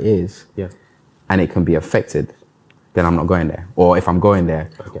 whatever it is, and it can be affected, then I'm not going there. Or if I'm going there,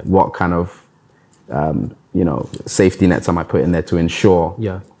 what kind of you know, safety nets am I putting there to ensure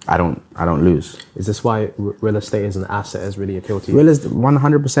I don't lose? Is this why real estate as an asset has really appealed to you?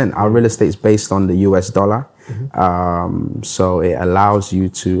 100%. Our real estate is based on the US dollar, so it allows you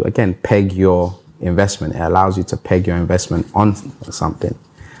to, again, peg your investment. It allows you to peg your investment on something,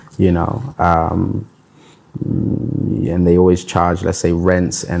 you know, and they always charge, let's say,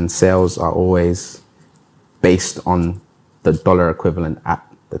 rents and sales are always based on the dollar equivalent at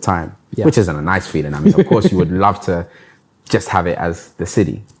the time, which isn't a nice feeling. I mean, of course, you would love to just have it as the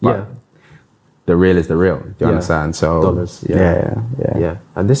city, but the real is the real. Do you understand? So dollars, yeah.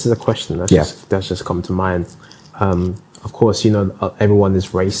 And this is a question that's just come to mind. Of course, you know, everyone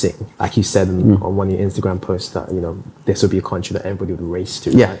is racing. Like you said on one of your Instagram posts that, you know, this would be a country that everybody would race to.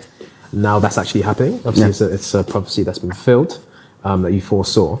 Yeah. Right? Now that's actually happening. Obviously, it's a prophecy that's been fulfilled, that you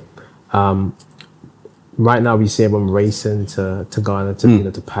foresaw. Right now, we see everyone racing to Ghana to, you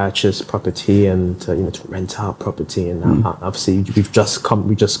know, to purchase property and to, you know, to rent out property. And obviously, we've just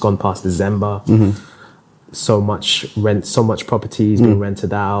gone past December. so much property is being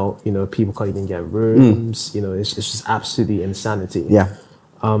rented out. You know, people can't even get rooms. You know, it's just absolutely insanity. Yeah.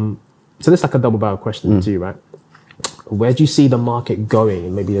 So this is like a double barrel question to you, right? Where do you see the market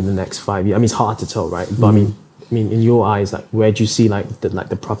going maybe in the next 5 years? I mean, it's hard to tell, right? But I mean, in your eyes, like, where do you see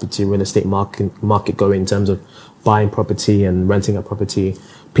the property real estate market going in terms of buying property and renting a property?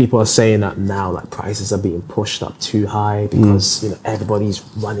 People are saying that now, like, prices are being pushed up too high because you know, everybody's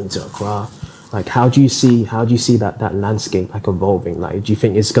running to Accra. Like, how do you see that landscape like evolving? Like, do you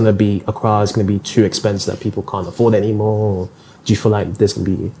think it's gonna be Accra is gonna be too expensive that people can't afford anymore? Or do you feel like there's gonna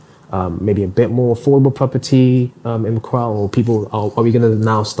be maybe a bit more affordable property in Accra, or are we gonna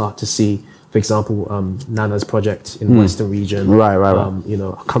now start to see, for example, Nana's project in the Western region? Right. You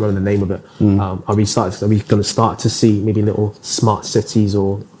know, I can't remember the name of it. Are we going to start to see maybe little smart cities,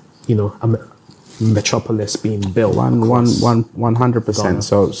 or, you know, a metropolis being built? 100%.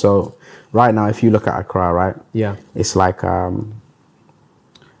 So right now, if you look at Accra, right? Yeah. It's like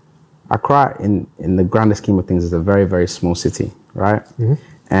Accra, in the grander scheme of things, is a very, very small city, right?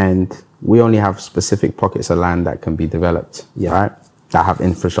 And we only have specific pockets of land that can be developed, right? That have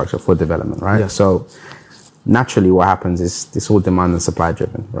infrastructure for development, right? Yeah. So naturally what happens is it's all demand and supply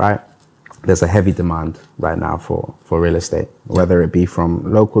driven, right? There's a heavy demand right now for real estate, whether it be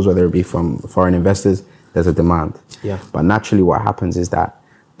from locals, whether it be from foreign investors, there's a demand. Yeah. But naturally what happens is that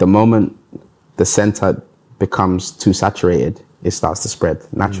the moment the center becomes too saturated, it starts to spread.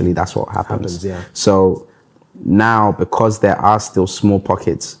 Naturally, that's what happens. Yeah. So now, because there are still small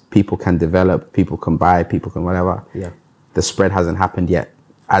pockets, people can develop, people can buy, people can whatever. Yeah. The spread hasn't happened yet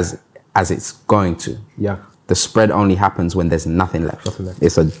as it's going to. Yeah. The spread only happens when there's nothing left.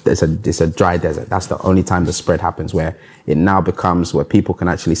 It's a dry desert. That's the only time the spread happens, where it now becomes where people can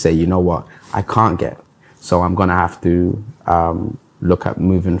actually say, you know what, I can't get, so I'm gonna have to look at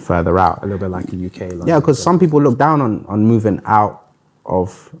moving further out. A little bit like the UK. London, yeah, because some people look down on moving out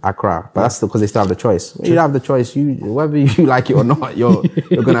of Accra, but that's still because they still have the choice. You have the choice. Whether you like it or not, you're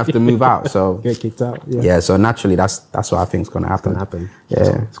gonna have to move out. So get kicked out. Yeah. So naturally, that's what I think is gonna happen.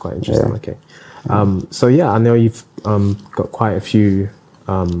 Yeah, it's quite interesting. Yeah. Okay. So yeah, I know you've got quite a few.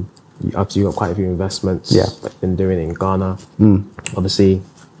 Obviously, you've got quite a few investments. Yeah. That you've been doing in Ghana. Obviously,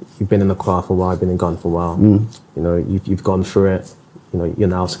 you've been in the Accra for a while. You've been in Ghana for a while. You know, you've gone through it. You know, you're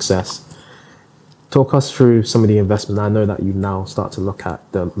now a success. Talk us through some of the investment. I know that you now start to look at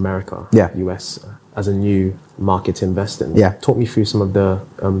the US, as a new market to invest in. Yeah. Talk me through some of the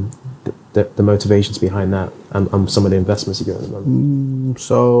motivations behind that and some of the investments you got at the moment.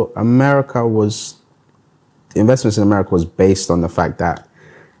 So investments in America was based on the fact that,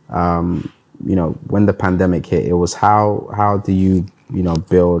 you know, when the pandemic hit, it was how do you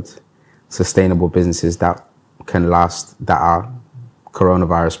build sustainable businesses that can last, that are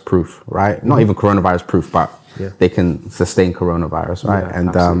coronavirus proof, right? Not even coronavirus proof, but they can sustain coronavirus, right?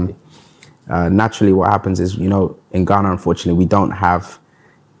 Yeah, and naturally what happens is, you know, in Ghana, unfortunately, we don't have,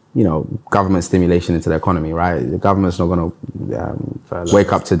 you know, government stimulation into the economy, right? The government's not going to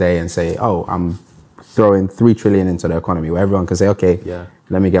wake up today and say, oh, I'm throwing 3 trillion into the economy, where everyone can say, okay,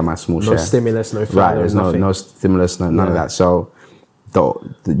 let me get my small share. No stimulus, no right? There's no stimulus, none of that. So,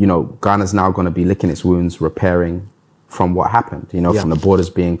 you know, Ghana's now going to be licking its wounds, repairing from what happened, you know, from the borders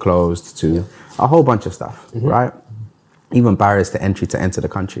being closed to a whole bunch of stuff, right? Even barriers to entry to enter the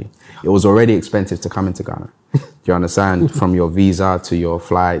country. It was already expensive to come into Ghana. Do you understand? From your visa to your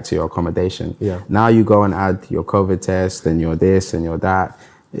flight to your accommodation. Yeah. Now you go and add your COVID test and your this and your that.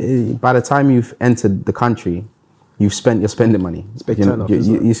 By the time you've entered the country, you've spent your spending money. It's a big turn off,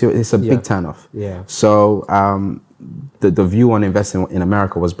 you see, it's a big turn off. Yeah. So the view on investing in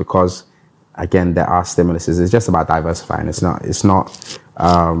America was because, again, there are stimuluses. It's just about diversifying. It's not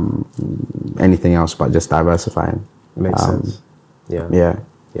anything else but just diversifying. Makes sense. Yeah.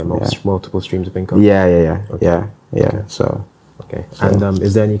 Multiple streams of income. Yeah. Okay. Yeah. So. Okay. And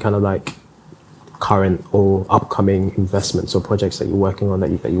is there any kind of like current or upcoming investments or projects that you're working on that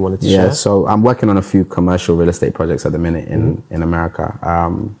you wanted to share? Yeah. So I'm working on a few commercial real estate projects at the minute in America.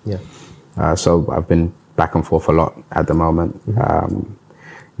 So I've been back and forth a lot at the moment.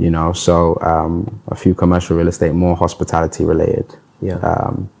 You know, so a few commercial real estate, more hospitality related.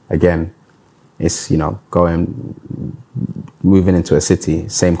 Again, it's, you know, moving into a city,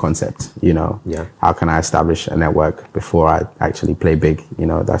 same concept, you know. How can I establish a network before I actually play big? You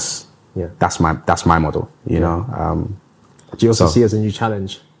know, that's my model, you know. Do you also see it as a new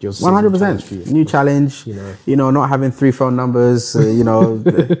challenge? 100% new challenge, you know, not having 3 phone numbers, you know,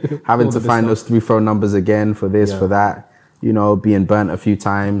 having to find those 3 phone numbers again for this, for that. You know, being burnt a few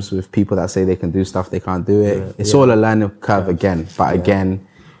times with people that say they can do stuff, they can't do it. It's all a learning curve again. But again,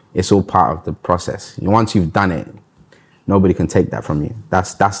 it's all part of the process. Once you've done it, nobody can take that from you.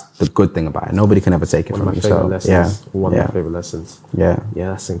 That's the good thing about it. Nobody can ever take it from you. So one of my favorite lessons. Yeah,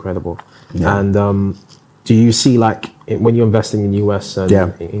 that's incredible. Yeah. And do you see, like, when you're investing in US and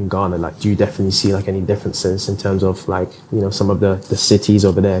in Ghana, like, do you definitely see like any differences in terms of, like, you know, some of the cities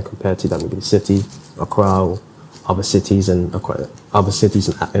over there compared to like maybe the city Accra or other cities in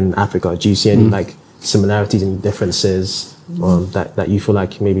Africa? Do you see any like similarities and differences that you feel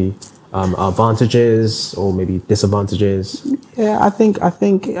like maybe are advantages or maybe disadvantages? Yeah, I think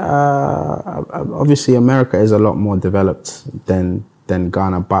obviously America is a lot more developed than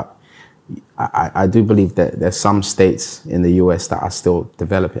Ghana, but I do believe that there's some states in the US that are still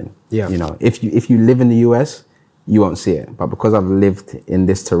developing. Yeah. You know, if you live in the US, you won't see it. But because I've lived in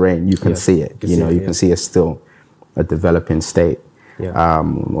this terrain, you can see it. You can see it's still a developing state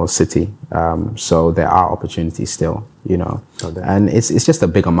or city. So there are opportunities still, you know. And it's just a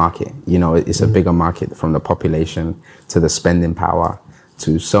bigger market. You know, it's a bigger market, from the population to the spending power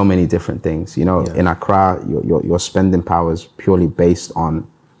to so many different things. You know, in Accra, your spending power is purely based on,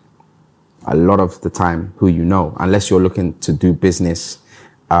 a lot of the time, who you know, unless you're looking to do business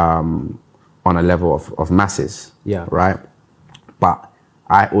on a level of masses, right? But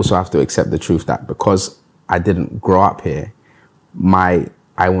I also have to accept the truth that because I didn't grow up here, I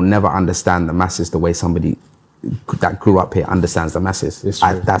will never understand the masses the way somebody that grew up here understands the masses. You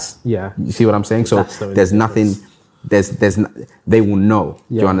see what I'm saying? So there's nothing, they will know.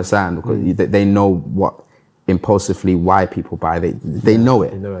 Do you understand? Because they know what impulsively why people buy. They know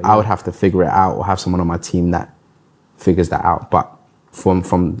it. I would have to figure it out, or have someone on my team that figures that out. But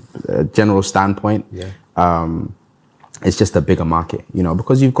from a general standpoint, it's just a bigger market, you know,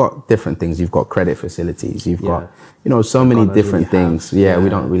 because you've got different things. You've got credit facilities. You've got, you know, so many different things. We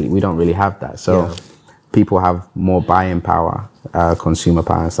don't really have that. So people have more buying power, consumer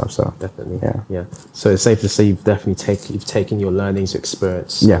power and stuff. So definitely, So it's safe to say you've definitely taken your learnings,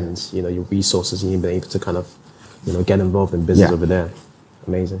 experience, and, you know, your resources, and you've been able to kind of, you know, get involved in business over there.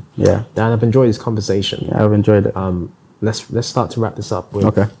 Amazing. Yeah, Dan, I've enjoyed this conversation. Yeah, I've enjoyed it. Let's start to wrap this up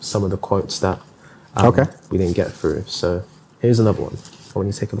with some of the quotes that we didn't get through. So here's another one. I want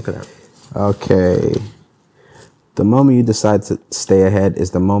you to take a look at that. Okay. The moment you decide to stay ahead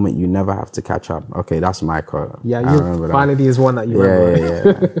is the moment you never have to catch up. Okay, that's my quote. Yeah, you finally is one that you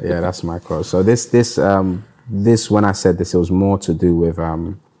remember. Yeah, that's my quote. So this when I said this, it was more to do with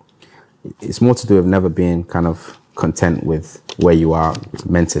it's more to do with never being kind of content with where you are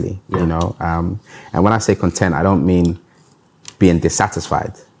mentally, you know. And when I say content, I don't mean being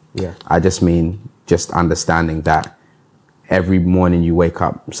dissatisfied. Yeah. I just mean just understanding that every morning you wake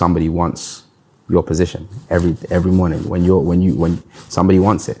up, somebody wants your position. Every morning when somebody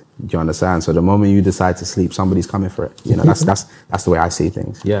wants it. Do you understand? So the moment you decide to sleep, somebody's coming for it. You know, that's the way I see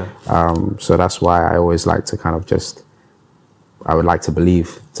things. Yeah. So that's why I always like to kind of I would like to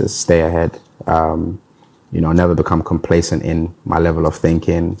believe to stay ahead. You know, never become complacent in my level of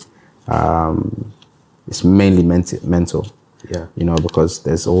thinking. It's mainly mental. Yeah. You know, because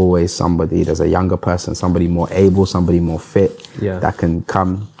there's always there's a younger person, somebody more able, somebody more fit that can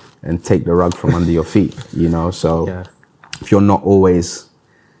come and take the rug from under your feet, you know. So if you're not always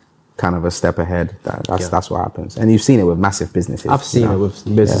kind of a step ahead, that's what happens. And you've seen it with massive businesses. I've seen it with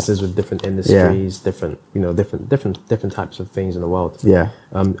businesses with different industries, different types of things in the world. Yeah.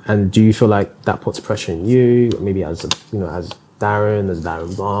 And do you feel like that puts pressure on you, maybe as Darren, as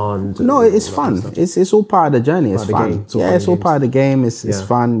Darren Bond? No, it's fun. It's all part of the journey. It's fun. It's all part of the game. It's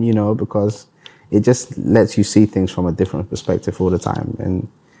fun, you know, because it just lets you see things from a different perspective all the time. And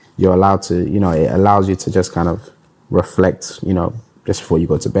you're allowed to, you know, it allows you to just kind of reflect, you know, just before you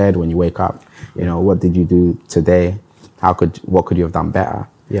go to bed, when you wake up, you know, what did you do today? What could you have done better?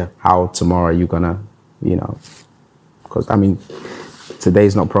 Yeah. How tomorrow are you gonna, you know, because I mean,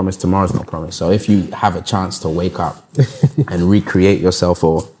 today's not promised, tomorrow's not promised. So if you have a chance to wake up and recreate yourself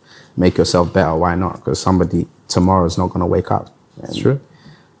or make yourself better, why not? Because tomorrow's not going to wake up. It's true.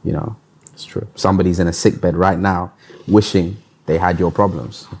 You know, it's true. Somebody's in a sick bed right now wishing they had your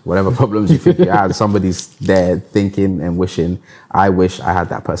problems. Whatever problems you think you had, somebody's there thinking and wishing, I wish I had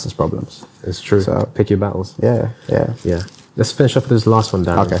that person's problems. It's true. So pick your battles. Yeah. Let's finish off this last one,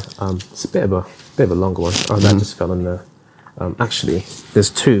 Darren. Okay. It's a bit of a longer one. That just fell in the... actually,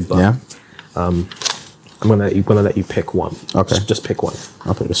 there's two, but I'm gonna let you pick one. Okay. Just pick one.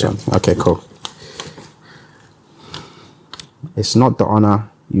 I'll pick this one. Okay, cool. It's not the honor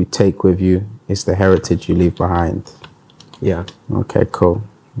you take with you, it's the heritage you leave behind. Yeah. Okay, cool.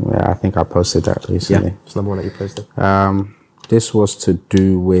 Yeah, I think I posted that recently. Yeah, it's number one that you posted. This was to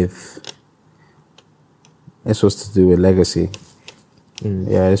do with legacy.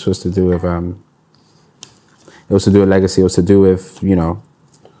 Yeah, this was to do with it was to do with legacy. It was to do with, you know,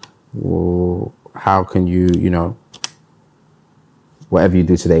 how can you, you know, whatever you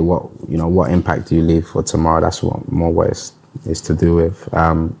do today, what impact do you leave for tomorrow? That's what it's to do with.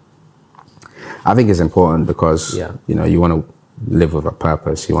 I think it's important because, you know, you want to live with a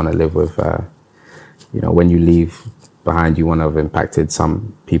purpose. You want to live with, you know, when you leave behind, you want to have impacted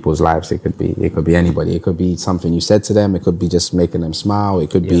some people's lives. It could be anybody. It could be something you said to them. It could be just making them smile.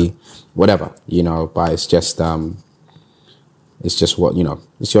 It could be whatever, you know, but it's just what, you know,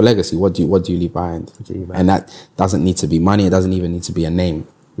 it's your legacy. What do you leave behind? And that doesn't need to be money. It doesn't even need to be a name.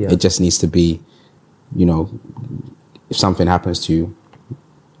 It just needs to be, you know, if something happens to you,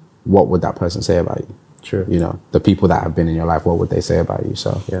 what would that person say about you? True. You know, the people that have been in your life, what would they say about you?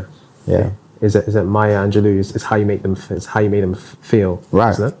 So yeah. Is it Maya Angelou? Is how you make them. It's how you made them feel.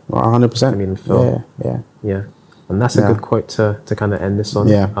 Right. Isn't it? 100%. I mean, feel. Yeah. And that's a good quote to kind of end this on.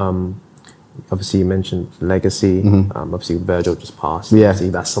 Yeah. Obviously, you mentioned legacy. Obviously, Virgil just passed. Yeah. Obviously,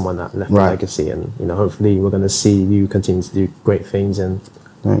 that's someone that left a legacy, and you know, hopefully, we're going to see you continue to do great things and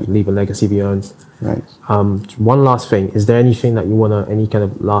leave a legacy of your own. Right. One last thing: is there anything that you any kind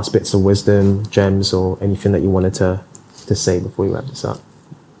of last bits of wisdom, gems, or anything that you wanted to say before we wrap this up?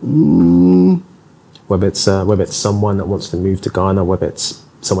 Whether it's someone that wants to move to Ghana, whether it's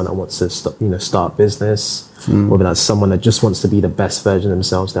someone that wants to start business, whether that's someone that just wants to be the best version of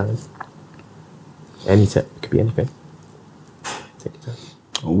themselves, Darren. Any tip, it could be anything. Take your time.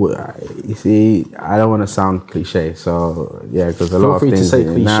 You see, I don't want to sound cliche, so yeah, because a lot of things. Feel free to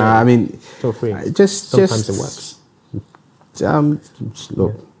say cliche. Nah, I mean, feel free. Sometimes it works.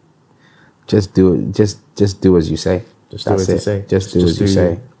 Look, just do it. Just do as you say. Just do as you say. Just do as you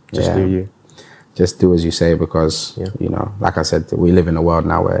say. Just do you. Just do as you say, because you know, like I said, we live in a world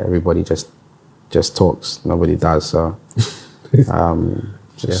now where everybody just talks, nobody does. So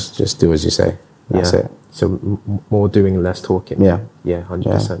just do as you say. That's it. So more doing, less talking. Yeah.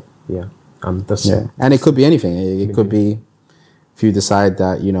 100%. Yeah. And it could be anything. It could be if you decide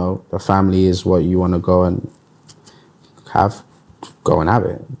that, you know, a family is what you want to go and have. Go and have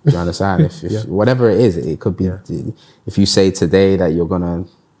it. You understand? If whatever it is, it could be. If you say today that you're gonna,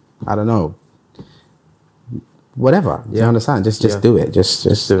 I don't know, whatever. You understand? Just do it. Just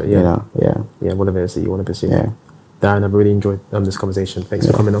do it. You know. Yeah. Whatever it is that you want to pursue. Yeah. Darren, I've really enjoyed this conversation. Thanks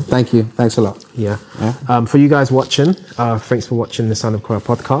for coming on. Thank you. Thanks a lot. Yeah. For you guys watching, thanks for watching the Sound of Accra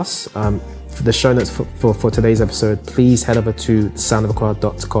podcast. For the show notes for today's episode, please head over to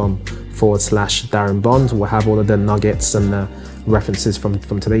soundofaccra.com/Darren Bond. We'll have all of the nuggets and the references from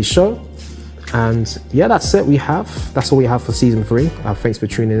today's show. And yeah, that's it. That's all we have for season 3. Thanks for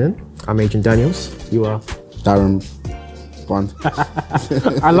tuning in. I'm Adrian Daniels. You are Darren Bond.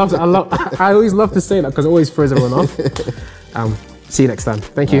 I always love to say that because it always throws everyone off. See you next time.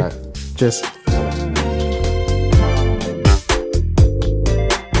 Thank you. Right. Cheers.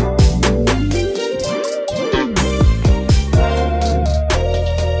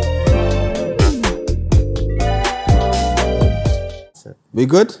 We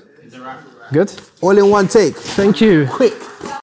good? Good? All in one take. Thank you. Quick.